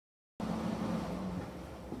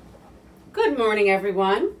Good morning,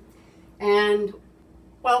 everyone, and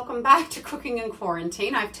welcome back to Cooking in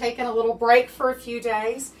Quarantine. I've taken a little break for a few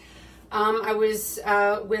days. I was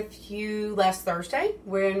with you last Thursday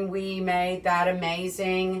when we made that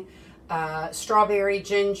amazing strawberry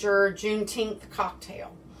ginger Juneteenth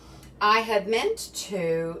cocktail. I had meant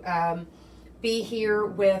to be here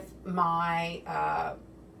with my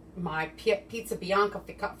my Pizza Bianca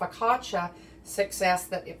focaccia success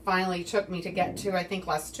that it finally took me to get to, I think,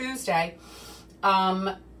 last Tuesday,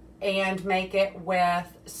 and make it with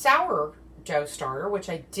sourdough starter, which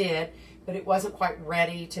I did, but it wasn't quite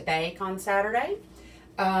ready to bake on Saturday,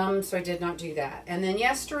 so I did not do that. And then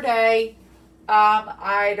yesterday,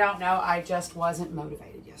 I don't know, I just wasn't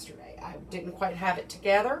motivated yesterday. I didn't quite have it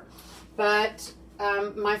together, but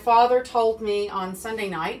my father told me on Sunday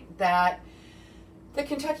night that the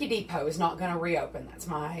Kentucky Depot is not going to reopen. That's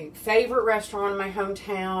my favorite restaurant in my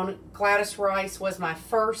hometown. Gladys Rice was my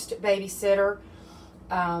first babysitter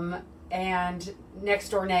and next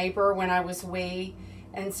door neighbor when I was wee.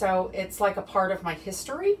 And so it's like a part of my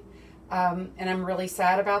history. And I'm really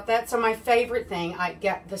sad about that. So my favorite thing, I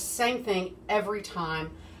get the same thing every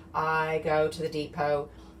time I go to the Depot.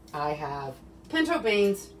 I have pinto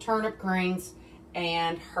beans, turnip greens,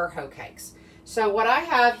 and her hoecakes. So what I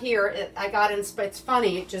have here, I got in, it's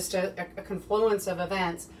funny, just a confluence of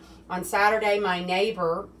events. On Saturday, my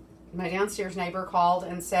neighbor, my downstairs neighbor, called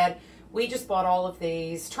and said, we just bought all of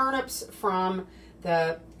these turnips from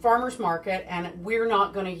the farmer's market and we're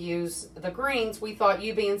not going to use the greens. We thought,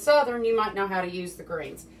 you being Southern, you might know how to use the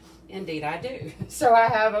greens. Indeed, I do. So I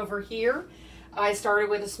have over here, I started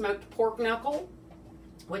with a smoked pork knuckle,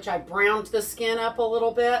 which I browned the skin up a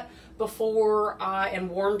little bit before and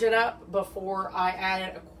warmed it up before I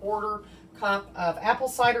added a 1/4 cup of apple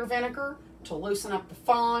cider vinegar to loosen up the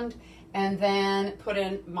fond, and then put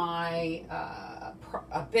in my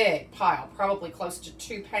a big pile, probably close to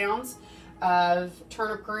 2 pounds of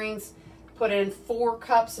turnip greens, put in 4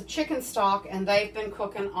 cups of chicken stock, and they've been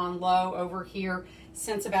cooking on low over here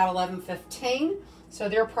since about 11:15, so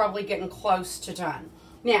they're probably getting close to done.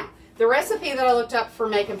 Now, the recipe that I looked up for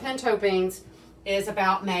making pinto beans is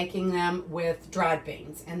about making them with dried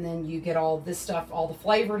beans, and then you get all this stuff, all the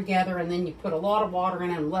flavor together, and then you put a lot of water in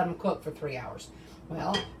it and let them cook for 3 hours.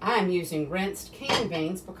 Well, I'm using rinsed canned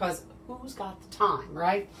beans because who's got the time,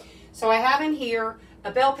 right? So I have in here a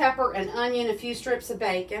bell pepper, an onion, a few strips of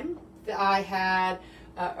bacon. I had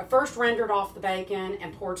first rendered off the bacon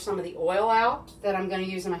and poured some of the oil out that I'm going to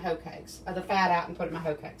use in my hoecakes, the fat out and put it in my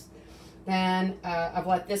hoecakes. Then I've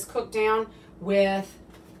let this cook down with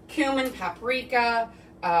cumin, paprika,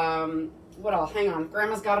 what all? Hang on.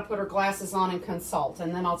 Grandma's got to put her glasses on and consult,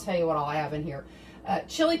 and then I'll tell you what all I have in here.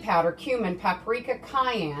 Chili powder, cumin, paprika,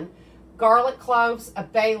 cayenne, garlic cloves, a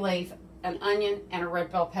bay leaf, an onion, and a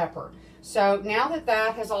red bell pepper. So now that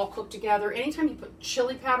that has all cooked together, anytime you put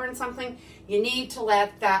chili powder in something, you need to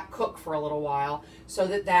let that cook for a little while so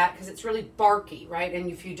that because it's really barky, right?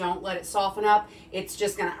 And if you don't let it soften up, it's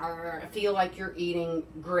just going to feel like you're eating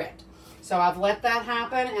grit. So I've let that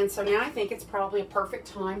happen, and so now I think it's probably a perfect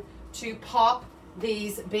time to pop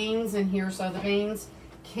these beans in here so the beans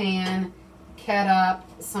can get up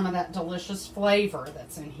some of that delicious flavor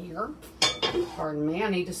that's in here. Pardon me, I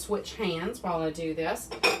need to switch hands while I do this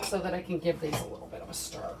so that I can give these a little bit of a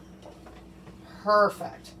stir.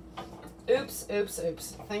 Perfect. Oops, oops,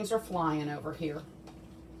 oops. Things are flying over here.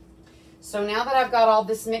 So now that I've got all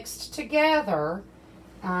this mixed together,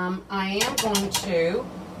 I am going to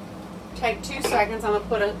take 2 seconds. I'm going to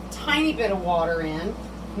put a tiny bit of water in,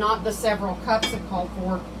 not the several cups it called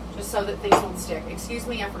for, just so that things won't stick. Excuse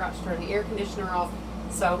me, I forgot to turn the air conditioner off,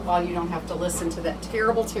 so while you don't have to listen to that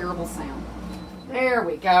terrible, terrible sound. There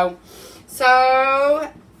we go.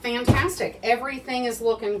 So, fantastic. Everything is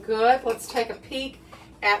looking good. Let's take a peek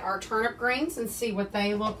at our turnip greens and see what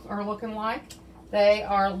they are looking like. They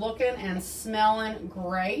are looking and smelling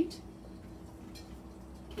great.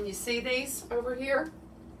 Can you see these over here?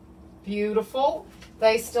 Beautiful.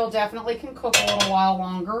 They still definitely can cook a little while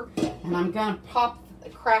longer, and I'm going to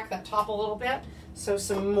crack that top a little bit so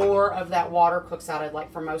some more of that water cooks out. I'd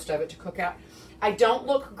like for most of it to cook out. I don't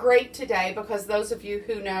look great today because those of you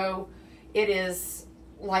who know, it is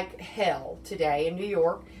like hell today in New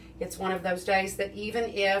York. It's one of those days that even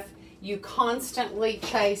if you constantly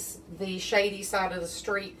chase the shady side of the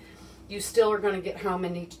street, you still are going to get home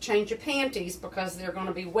and need to change your panties because they're going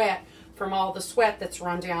to be wet from all the sweat that's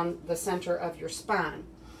run down the center of your spine.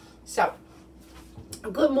 So,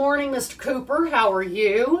 good morning, Mr. Cooper. How are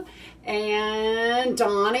you? And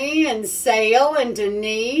Donnie and Sale and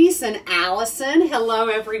Denise and Allison. Hello,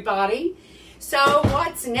 everybody. So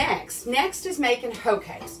what's next? Next is making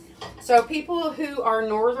hoecakes. So people who are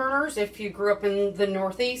Northerners, if you grew up in the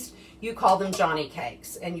Northeast, you call them Johnny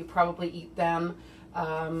cakes, and you probably eat them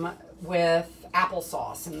with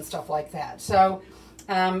applesauce and stuff like that. So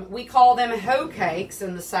we call them hoecakes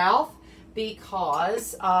in the South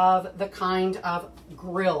because of the kind of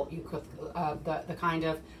grill you cook, the kind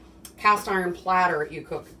of cast iron platter you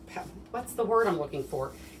cook. What's the word I'm looking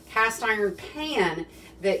for? Cast iron pan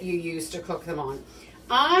that you use to cook them on.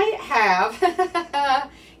 I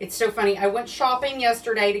have, it's so funny, I went shopping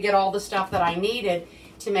yesterday to get all the stuff that I needed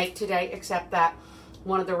to make today, except that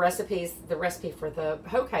one of the recipes, the recipe for the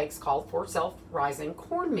hoecakes called for self-rising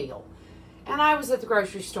cornmeal. And I was at the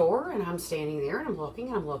grocery store, and I'm standing there, and I'm looking,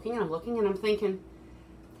 and I'm looking, and I'm looking, and I'm thinking,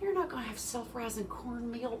 they're not going to have self-rising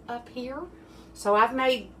cornmeal up here. So I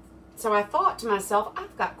thought to myself,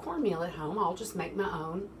 I've got cornmeal at home, I'll just make my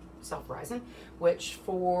own self-rising, which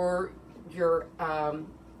for your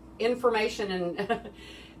information and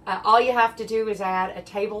all you have to do is add a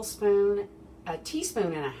teaspoon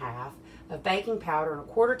and a half of baking powder and a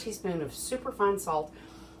quarter teaspoon of superfine salt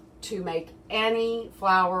to make any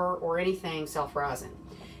flour or anything self-rising.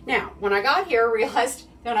 Now, when I got here, I realized,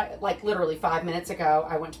 like literally 5 minutes ago,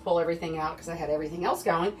 I went to pull everything out because I had everything else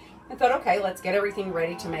going. I thought, okay, let's get everything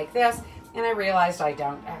ready to make this. And I realized I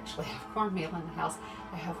don't actually have cornmeal in the house.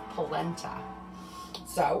 I have polenta.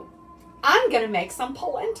 So I'm going to make some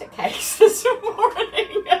polenta cakes this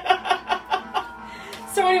morning.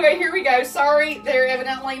 So anyway, here we go. Sorry, there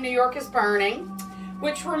evidently New York is burning,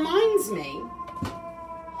 which reminds me,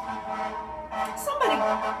 somebody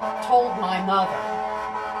told my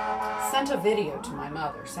mother, sent a video to my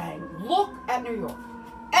mother saying, look at New York.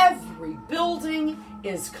 Every building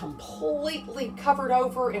is completely covered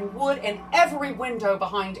over in wood, and every window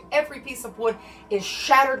behind every piece of wood is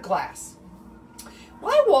shattered glass.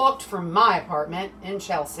 Well, I walked from my apartment in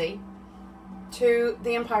Chelsea to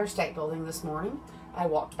the Empire State Building this morning. I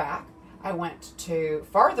walked back. I went to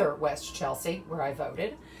farther West Chelsea, where I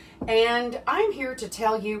voted, and I'm here to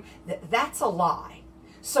tell you that that's a lie.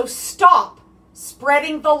 So stop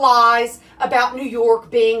spreading the lies about New York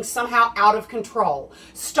being somehow out of control.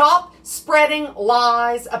 Stop spreading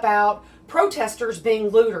lies about protesters being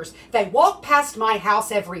looters. They walk past my house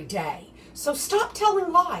every day. So stop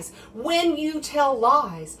telling lies. When you tell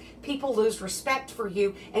lies, people lose respect for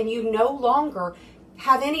you, and you no longer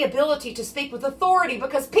have any ability to speak with authority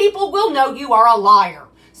because people will know you are a liar.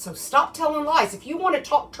 So stop telling lies. If you want to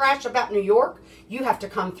talk trash about New York, you have to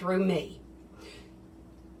come through me.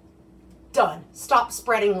 Done. Stop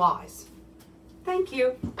spreading lies. Thank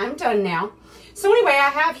you. I'm done now. So anyway, I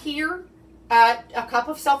have here a cup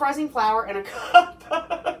of self-rising flour and a cup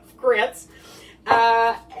of grits,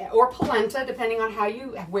 or polenta, depending on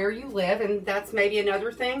where you live, and that's maybe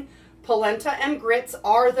another thing. Polenta and grits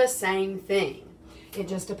are the same thing. It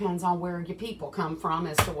just depends on where your people come from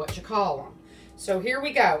as to what you call them. So here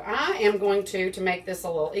we go. I am going to make this a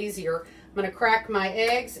little easier, I'm going to crack my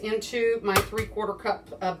eggs into my 3/4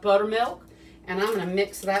 cup of buttermilk, and I'm going to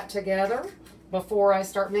mix that together before I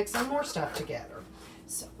start mixing more stuff together.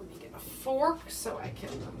 So let me get a fork so I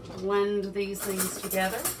can blend these things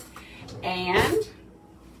together. And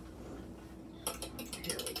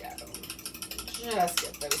here we go. Just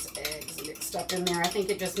get those eggs mixed up in there. I think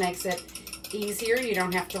it just makes it easier. You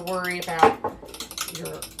don't have to worry about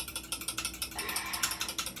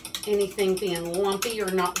anything being lumpy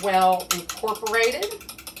or not well incorporated.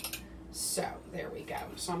 So there we go.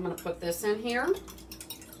 So I'm going to put this in here.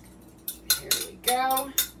 Here we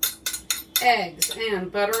go. Eggs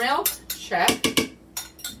and buttermilk. Check.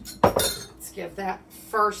 Let's give that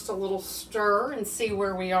first a little stir and see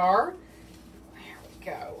where we are. There we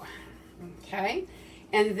go. Okay.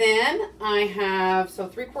 And then I have, so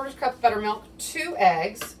 3/4 cup buttermilk, 2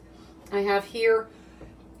 eggs. I have here,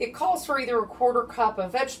 it calls for either a 1/4 cup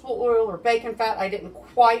of vegetable oil or bacon fat. I didn't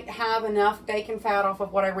quite have enough bacon fat off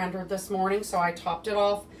of what I rendered this morning, so I topped it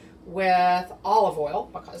off with olive oil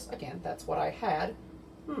because, again, that's what I had.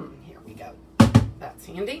 Here we go. That's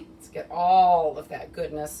handy. Let's get all of that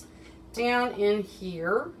goodness down in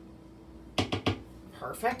here.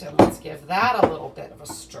 Perfect. And let's give that a little bit of a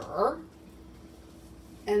stir.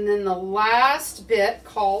 And then the last bit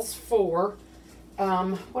calls for,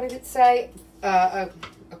 what did it say? A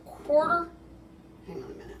quarter, hang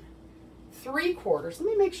on a minute, 3/4. Let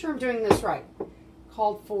me make sure I'm doing this right.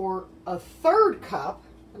 Called for a 1/3 cup.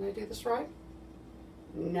 Did I do this right?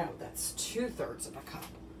 No, that's 2/3 of a cup.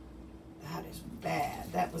 That is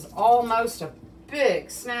bad. That was almost a big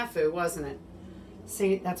snafu, wasn't it?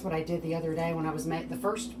 See, that's what I did the other day when I was making the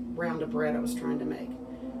first round of bread I was trying to make.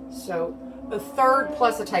 So a third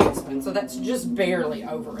plus a tablespoon. So that's just barely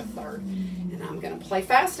over a third. And I'm going to play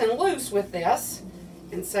fast and loose with this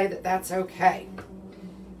and say that that's okay.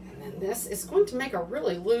 And then this is going to make a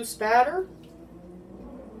really loose batter.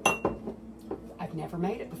 I've never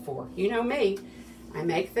made it before. You know me. I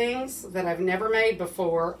make things that I've never made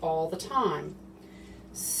before all the time.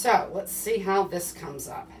 So let's see how this comes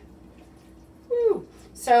up. Woo.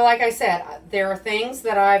 So like I said, there are things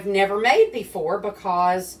that I've never made before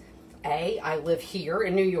because I live here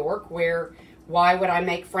in New York, where why would I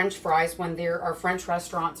make French fries when there are French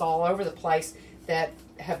restaurants all over the place that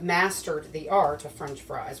have mastered the art of French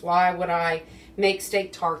fries? Why would I make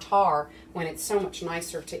steak tartare when it's so much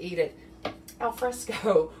nicer to eat it al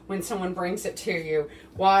fresco when someone brings it to you?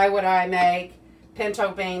 Why would I make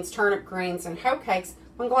pinto beans, turnip greens, and hoe cakes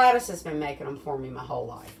when Gladys has been making them for me my whole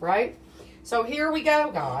life, right? So here we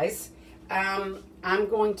go, guys. I'm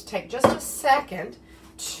going to take just a second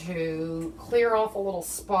to clear off a little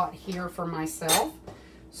spot here for myself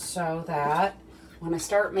so that when I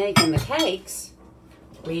start making the cakes,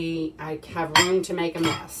 I have room to make a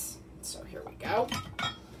mess. So here we go.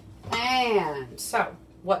 And so,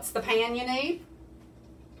 what's the pan you need?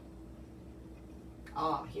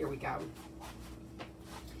 Ah, here we go.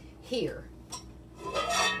 Here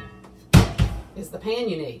is the pan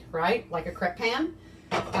you need, right? Like a crepe pan.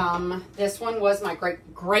 This one was my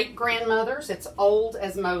great-grandmother's. It's old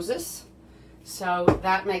as Moses, so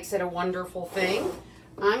that makes it a wonderful thing.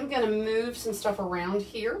 I'm going to move some stuff around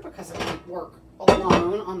here because it won't work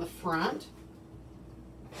alone on the front.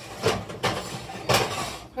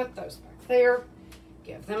 Put those back there.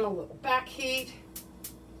 Give them a little back heat.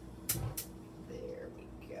 There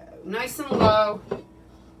we go. Nice and low.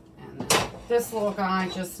 And then this little guy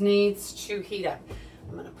just needs to heat up.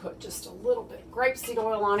 I'm going to put just a little bit of grapeseed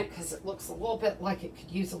oil on it because it looks a little bit like it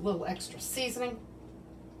could use a little extra seasoning.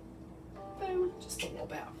 Boom, just a little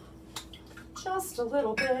bit. Just a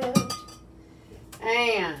little bit.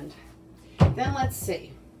 And then let's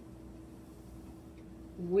see.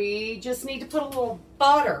 We just need to put a little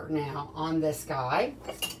butter now on this guy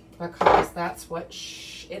because that's what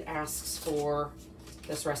it asks for,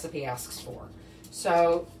 this recipe asks for.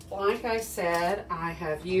 So, like I said, I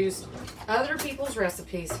have used other people's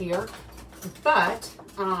recipes here, but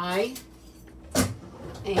I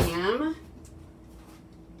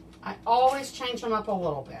always change them up a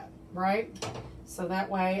little bit, right? So that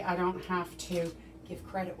way I don't have to give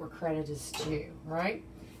credit where credit is due, right?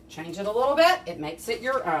 Change it a little bit, it makes it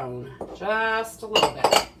your own, just a little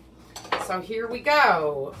bit. So here we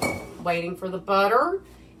go, waiting for the butter.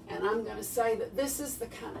 And I'm going to say that this is the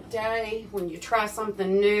kind of day when you try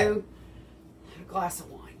something new, a glass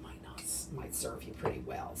of wine might serve you pretty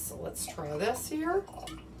well. So let's try this here. I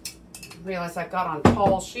realize I've got on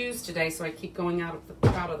tall shoes today, so I keep going out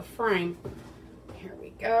of the frame. Here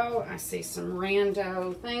we go. I see some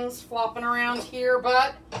rando things flopping around here,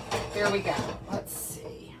 but here we go. Let's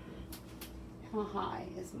see. How high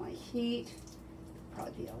is my heat?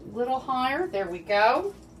 Probably be a little higher. There we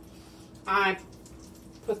go. I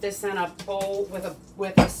put this in a bowl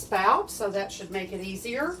with a spout, so that should make it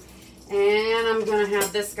easier. And I'm going to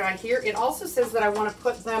have this guy here. It also says that I want to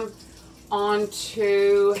put them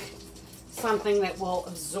onto something that will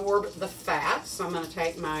absorb the fat. So I'm going to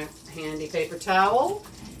take my handy paper towel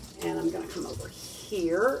and I'm going to come over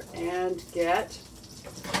here and get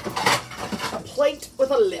a plate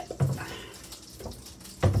with a lip.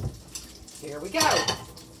 Here we go.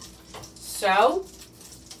 So,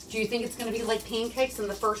 do you think it's going to be like pancakes and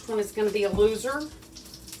the first one is going to be a loser?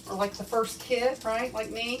 Or like the first kid, right?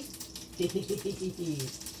 Like me?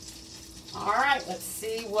 All right, let's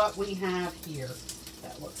see what we have here.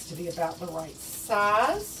 That looks to be about the right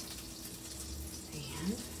size.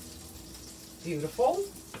 And beautiful.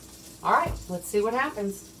 All right, let's see what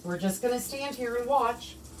happens. We're just going to stand here and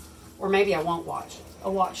watch. Or maybe I won't watch.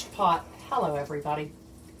 A watched pot. Hello, everybody.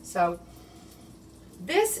 So,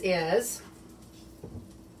 this is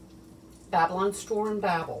Babylon Store and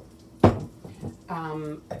Babel.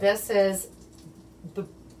 This is the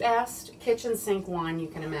best kitchen sink wine you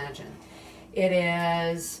can imagine. It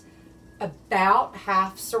is about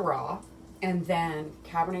half Syrah, and then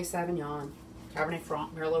Cabernet Sauvignon, Cabernet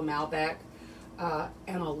Franc, Merlot, Malbec,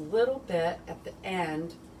 and a little bit at the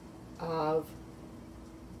end of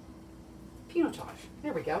Pinotage.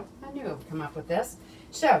 There we go. I knew I would come up with this.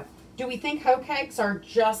 So, do we think hoe cakes are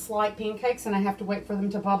just like pancakes and I have to wait for them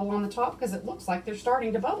to bubble on the top? Because it looks like they're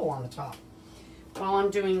starting to bubble on the top. While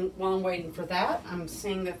I'm waiting for that, I'm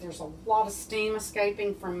seeing that there's a lot of steam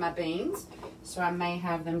escaping from my beans. So I may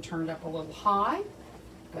have them turned up a little high.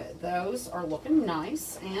 But those are looking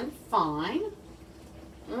nice and fine.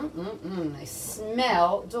 They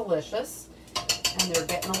smell delicious, and they're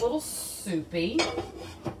getting a little soupy.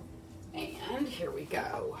 And here we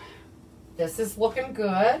go. This is looking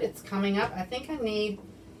good. It's coming up. I think I need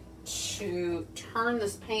to turn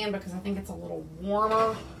this pan because I think it's a little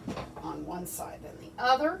warmer on one side than the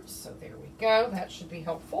other. So there we go. That should be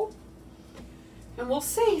helpful. And we'll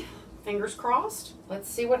see. Fingers crossed. Let's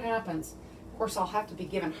see what happens. Of course, I'll have to be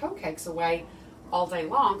giving hoe cakes away all day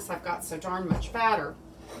long because I've got so darn much batter.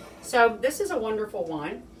 So this is a wonderful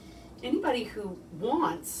wine. Anybody who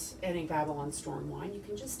wants any Babylon Storm wine, you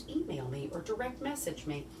can just email me or direct message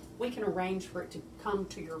me. We can arrange for it to come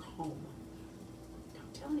to your home.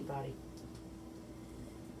 Don't tell anybody.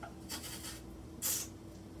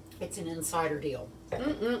 It's an insider deal.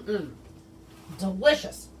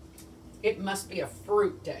 Delicious. It must be a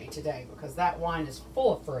fruit day today because that wine is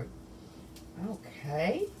full of fruit.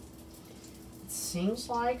 Okay. It seems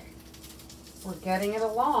like we're getting it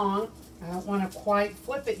along. I don't want to quite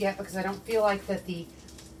flip it yet because I don't feel like that the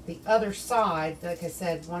other side, like I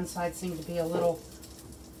said, one side seemed to be a little,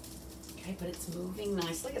 okay, but it's moving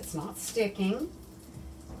nicely. It's not sticking.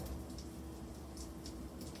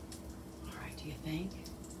 All right, do you think?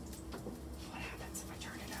 What happens if I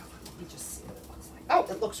turn it over? Let me just see what it looks like. Oh,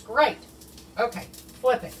 it looks great. Okay,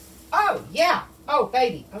 flip it. Oh, yeah. Oh,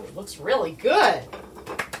 baby. Oh, it looks really good.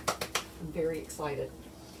 I'm very excited.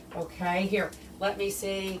 Okay, here, let me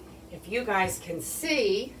see if you guys can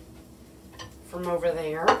see from over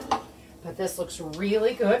there, but this looks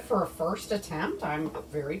really good for a first attempt. I'm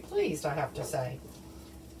very pleased, I have to say.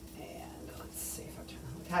 And let's see if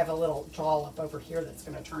I have a little dollop over here that's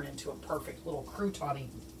going to turn into a perfect little crouton-y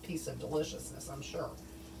piece of deliciousness, I'm sure.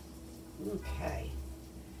 Okay,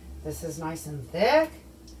 this is nice and thick.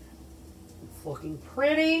 It's looking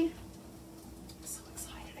pretty. I'm so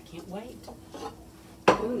excited, I can't wait.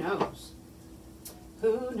 Who knows?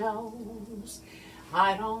 Who knows?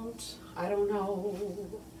 I don't know.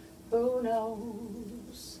 Who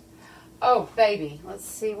knows? Oh, baby. Let's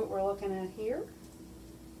see what we're looking at here.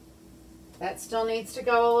 That still needs to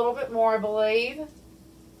go a little bit more, I believe.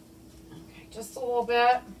 Okay, just a little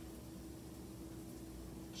bit.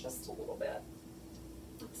 Just a little bit.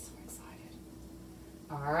 I'm so excited.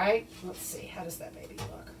 All right, let's see. How does that baby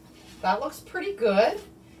look? That looks pretty good.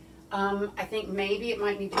 I think maybe it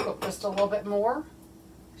might need to cook just a little bit more.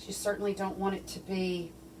 You certainly don't want it to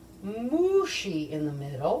be mushy in the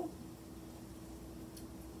middle.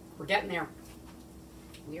 We're getting there.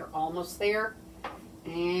 We are almost there.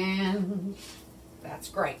 And that's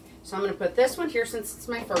great. So I'm going to put this one here since it's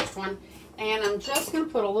my first one. And I'm just going to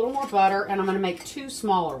put a little more butter, and I'm going to make 2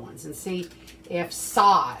 smaller ones and see if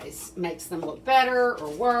size makes them look better or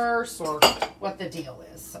worse or what the deal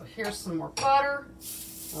is. So here's some more butter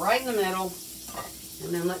right in the middle.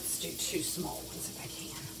 And then let's do 2 small ones if I can.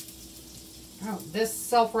 Oh, this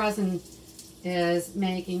self-resin is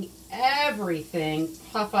making everything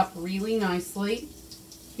puff up really nicely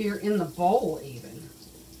here in the bowl even.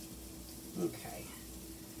 Okay,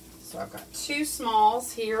 so I've got 2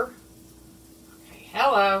 smalls here. Okay,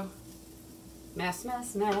 hello. Mess,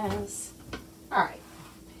 mess, mess. All right,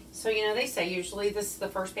 so you know they say usually the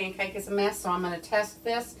first pancake is a mess, so I'm going to test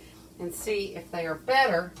this and see if they are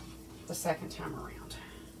better the second time around.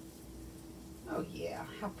 Oh yeah,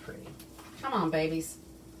 how pretty. Come on, babies.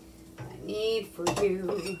 I need for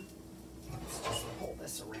you. Let's just pull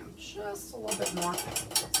this around just a little bit more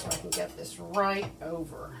so I can get this right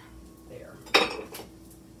over there.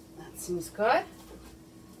 That seems good.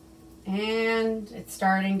 And it's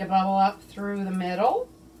starting to bubble up through the middle,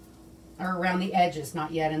 or around the edges,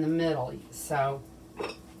 not yet in the middle. So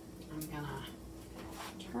I'm gonna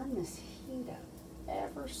turn this heat up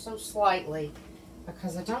ever so slightly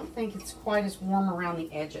because I don't think it's quite as warm around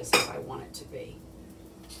the edges as I want it to be.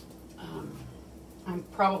 I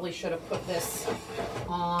probably should have put this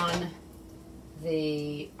on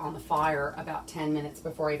the fire about 10 minutes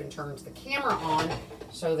before I even turned the camera on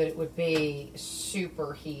so that it would be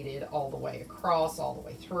super heated all the way across, all the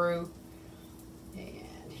way through.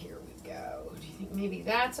 And here we go. Do you think maybe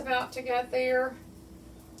that's about to get there?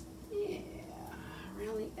 Yeah,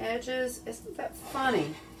 around the edges. Isn't that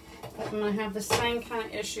funny? I'm going to have the same kind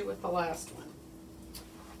of issue with the last one,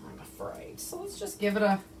 I'm afraid. So let's just give it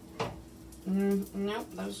a... nope,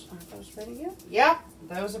 aren't those ready yet? Yep,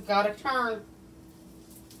 those have got to turn.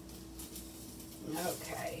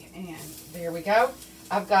 Okay, and there we go.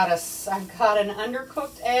 I've got an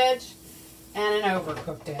undercooked edge and an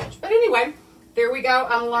overcooked edge. But anyway, there we go.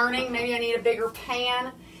 I'm learning. Maybe I need a bigger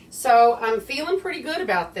pan. So I'm feeling pretty good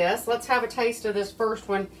about this. Let's have a taste of this first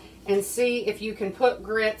one and see if you can put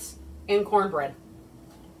grits in cornbread.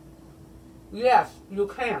 Yes, you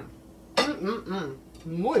can.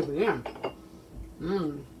 Muy bien.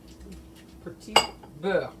 Petit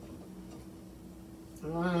beurre.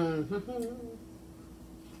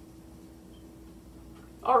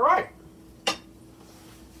 All right.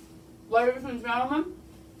 Ladies and gentlemen,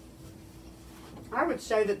 I would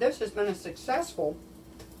say that this has been a successful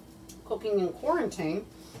cooking in quarantine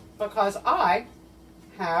because I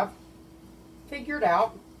have figured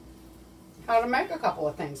out how to make a couple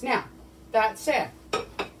of things. Now, that said,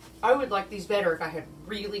 I would like these better if I had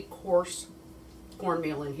really coarse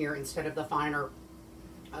cornmeal in here instead of the finer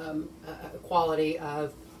quality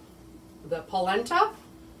of the polenta.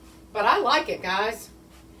 But I like it, guys.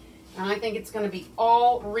 And I think it's going to be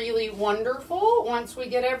all really wonderful once we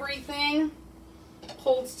get everything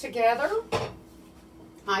pulled together.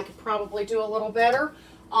 I could probably do a little better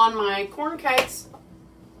on my corn cakes,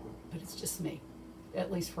 but it's just me,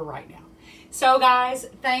 at least for right now. So guys,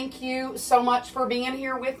 thank you so much for being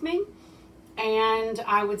here with me. And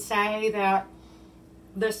I would say that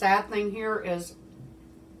the sad thing here is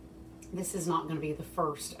this is not going to be the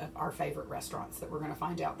first of our favorite restaurants that we're going to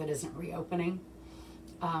find out that isn't reopening.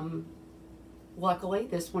 Luckily,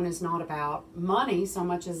 this one is not about money so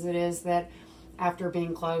much as it is that after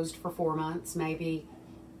being closed for 4 months, maybe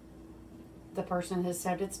the person has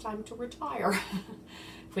said it's time to retire,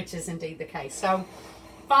 which is indeed the case. So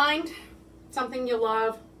find something you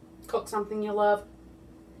love, cook something you love,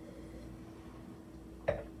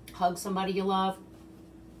 hug somebody you love,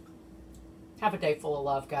 have a day full of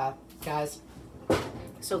love, guys.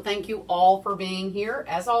 So thank you all for being here,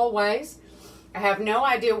 as always. I have no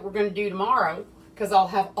idea what we're going to do tomorrow because I'll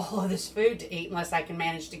have all of this food to eat unless I can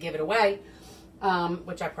manage to give it away,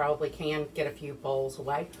 which I probably can get a few bowls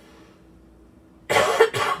away.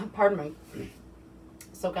 Pardon me.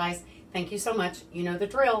 So guys, thank you so much. You know the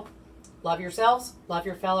drill. Love yourselves. Love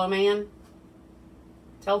your fellow man.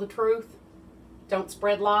 Tell the truth. Don't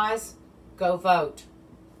spread lies. Go vote.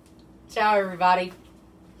 Ciao, everybody.